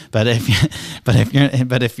other. But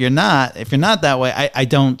if you're not that way, I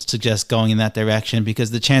don't suggest going in that direction,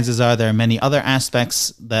 because the chances are there are many other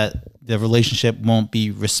aspects that the relationship won't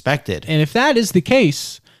be respected. And if that is the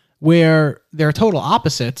case, where they're total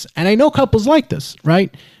opposites, and I know couples like this,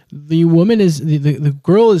 right? The woman is the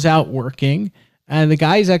girl is out working, and the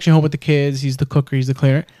guy is actually home with the kids. He's the cooker, he's the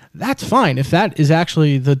cleaner. That's fine. If that is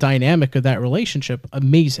actually the dynamic of that relationship,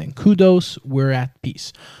 amazing. Kudos, we're at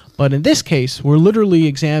peace. But in this case, we're literally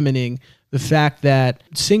examining the fact that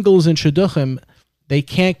singles and shidduchim, they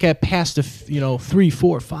can't get past the 3,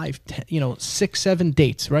 4, 5, 10, 6, 7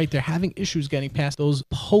 dates, right? They're having issues getting past those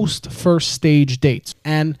post first stage dates,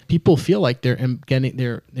 and people feel like they're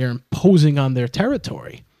imposing on their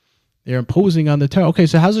territory. They're imposing on the territory. Okay,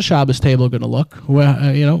 so how's the Shabbos table going to look?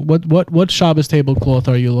 Well, what Shabbos tablecloth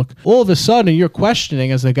are you looking? All of a sudden, you're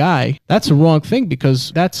questioning as a guy. That's the wrong thing,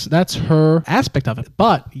 because that's her aspect of it.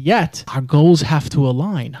 But yet, our goals have to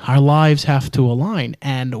align. Our lives have to align.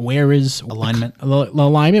 And where is alignment?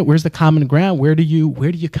 Alignment. Where's the common ground? Where do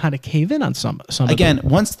you kind of cave in on some? Again,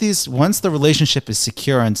 once the relationship is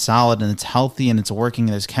secure and solid and it's healthy and it's working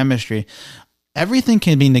and there's chemistry, everything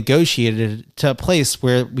can be negotiated to a place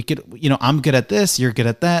where we could, I'm good at this, you're good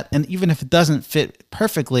at that. And even if it doesn't fit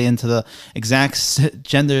perfectly into the exact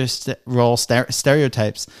gender role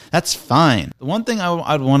stereotypes, that's fine. The one thing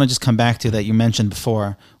I'd want to just come back to that you mentioned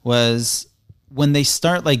before was when they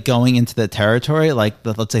start like going into the territory, like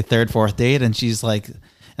the, let's say 3rd, 4th date, and she's like,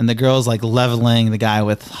 and the girl's like leveling the guy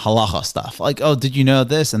with halacha stuff. Like, oh, did you know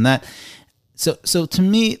this and that? So to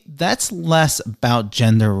me, that's less about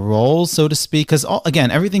gender roles, so to speak, because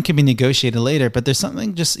again, everything can be negotiated later, but there's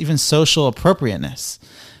something just even social appropriateness.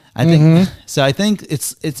 I think so. I think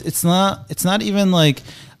it's not even like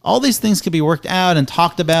all these things could be worked out and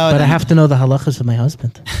talked about. But I have to know the halachas of my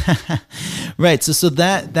husband. Right. So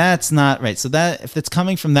that's not right. So that if it's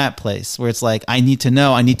coming from that place where it's like, I need to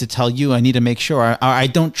know, I need to tell you, I need to make sure, or I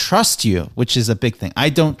don't trust you, which is a big thing. I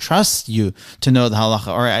don't trust you to know the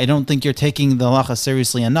halacha, or I don't think you're taking the halacha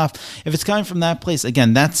seriously enough. If it's coming from that place,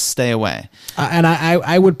 again, that's stay away. And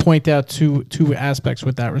I would point out two aspects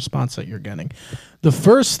with that response that you're getting. The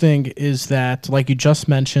first thing is that, like you just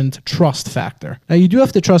mentioned, trust factor. Now, you do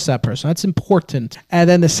have to trust that person. That's important. And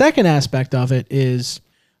then the second aspect of it is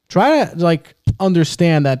try to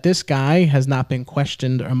understand that this guy has not been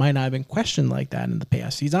questioned or might not have been questioned like that in the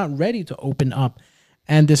past. He's not ready to open up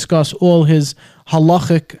and discuss all his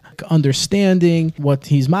halachic understanding, what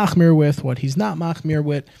he's machmir with, what he's not machmir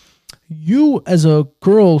with. You, as a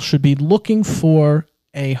girl, should be looking for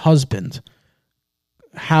a husband,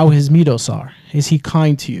 how his midos are. Is he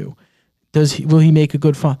kind to you? Will he make a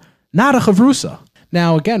good father? Not a chavrusa.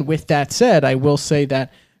 Now, again, with that said, I will say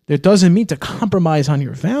that there doesn't mean to compromise on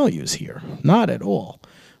your values here. Not at all.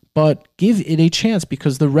 But give it a chance,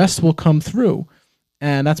 because the rest will come through.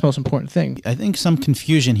 And that's the most important thing. I think some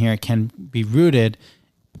confusion here can be rooted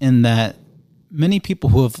in that many people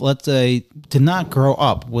who have, let's say, did not grow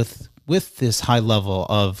up with this high level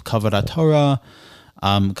of kavod Torah,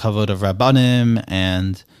 kavod of Rabbanim,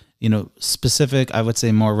 and specific, I would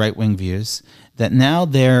say, more right-wing views, that now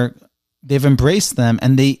they've embraced them,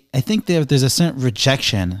 and I think there's a certain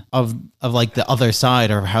rejection of like the other side,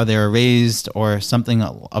 or how they were raised, or something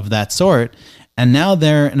of that sort. And now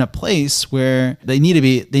they're in a place where they need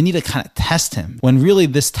to kind of test him, when really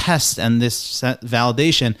this test and this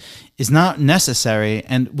validation is not necessary,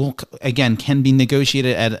 and can be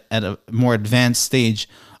negotiated at a more advanced stage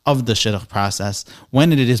of the shidduch process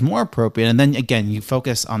when it is more appropriate. And then again, you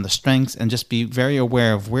focus on the strengths and just be very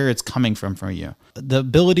aware of where it's coming from for you. The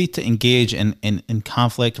ability to engage in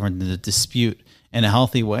conflict or in the dispute in a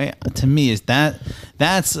healthy way, to me,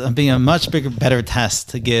 that's being a much better test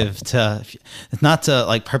to give to, not to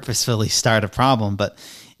like purposefully start a problem, but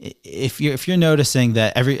if you're noticing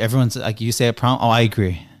that everyone's like, you say a problem, oh, I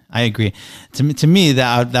agree. To me,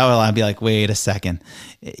 that would be like, wait a second,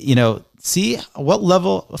 see what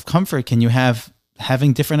level of comfort can you have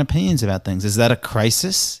having different opinions about things. Is that a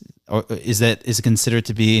crisis? or is it considered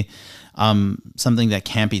to be something that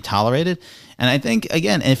can't be tolerated? And I think,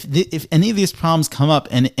 again, if any of these problems come up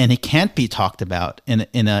and it can't be talked about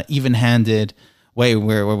in a even-handed way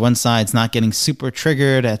where one side's not getting super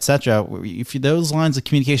triggered, etc., if those lines of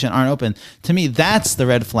communication aren't open, to me, that's the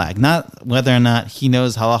red flag. Not whether or not he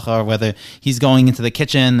knows halacha or whether he's going into the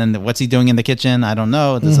kitchen and what's he doing in the kitchen. I don't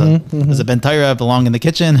know. Does a ben Torah belong in the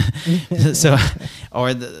kitchen? So,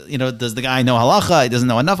 or does the guy know halacha? He doesn't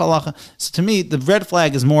know enough halacha. So to me, the red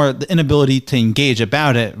flag is more the inability to engage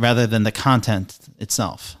about it rather than the content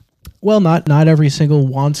itself. Well, not every single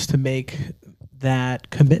wants to make that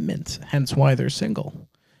commitment, hence why they're single.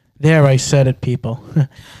 There, I said it, people.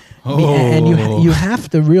 And you have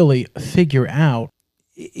to really figure out,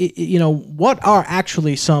 what are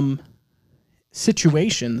actually some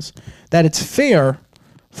situations that it's fair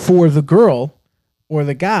for the girl or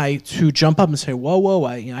the guy to jump up and say, whoa,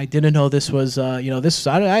 I didn't know this was, this.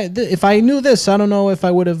 If I knew this, I don't know if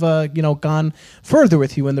I would have, gone further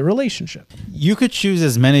with you in the relationship. You could choose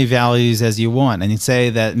as many values as you want, and you'd say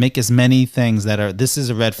that make as many things that are, this is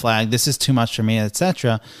a red flag, this is too much for me,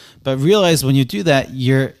 etc. But realize when you do that,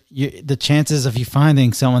 the chances of you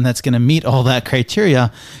finding someone that's going to meet all that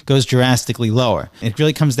criteria goes drastically lower. It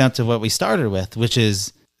really comes down to what we started with, which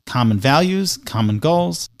is common values, common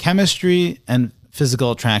goals, chemistry, and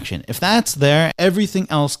physical attraction. If that's there, everything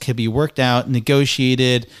else can be worked out,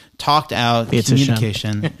 negotiated, talked out,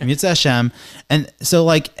 communication. It's Hashem. And so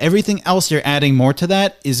everything else you're adding more to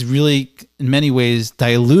that is really in many ways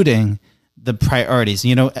diluting the priorities.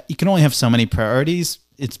 You can only have so many priorities.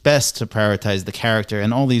 It's best to prioritize the character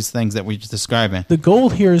and all these things that we're just describing. The goal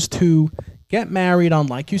here is to get married on,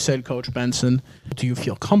 like you said, Coach Benson. Do you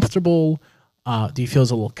feel comfortable? Do you feel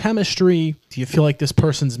there's a little chemistry? Do you feel like this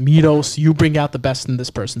person's mitos? You bring out the best in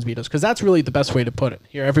this person's mitos, because that's really the best way to put it.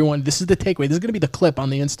 Here, everyone, this is the takeaway. This is going to be the clip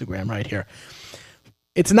on the Instagram right here.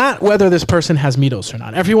 It's not whether this person has mitos or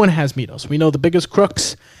not. Everyone has mitos. We know the biggest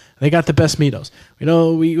crooks, they got the best mitos. We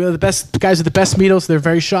know the best guys with the best mitos, they're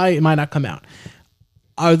very shy, it might not come out.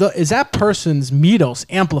 Is that person's mitos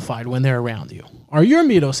amplified when they're around you? Are your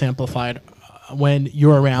mitos amplified when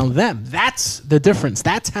you're around them? That's the difference.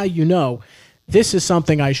 That's how you know this is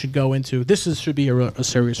something I should go into. Should be a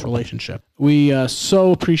serious relationship. We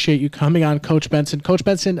so appreciate you coming on, Coach Benson. Coach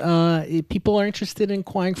Benson, if people are interested in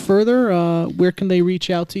inquiring further, where can they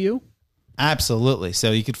reach out to you? Absolutely.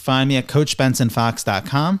 So you could find me at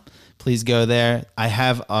CoachBensonFox.com. Please go there. I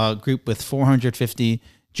have a group with 450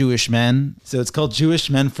 Jewish men. So it's called Jewish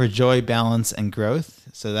Men for Joy, Balance, and Growth.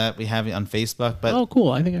 So that we have it on Facebook. But oh,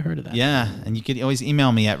 cool. I think I heard of that. Yeah. And you can always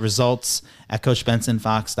email me at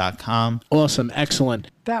results@CoachBensonFox.com. Awesome.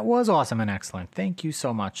 Excellent. That was awesome and excellent. Thank you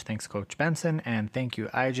so much. Thanks, Coach Benson. And thank you,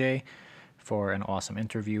 IJ, for an awesome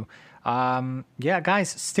interview. Guys,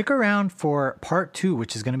 stick around for part 2,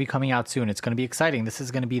 which is going to be coming out soon. It's going to be exciting. This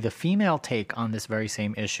is going to be the female take on this very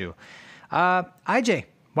same issue. IJ,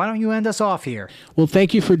 why don't you end us off here? Well,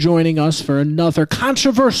 thank you for joining us for another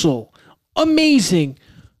controversial, amazing,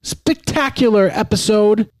 spectacular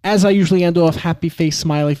episode. As I usually end off, happy face,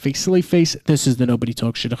 smiley face, silly face. This is the Nobody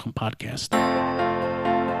Talks Shidduchim podcast.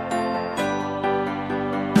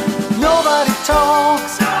 Nobody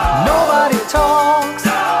talks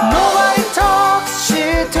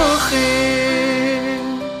shidduchim.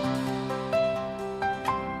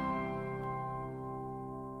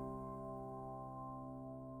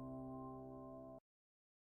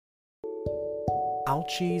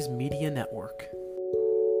 Alchi's Media Network.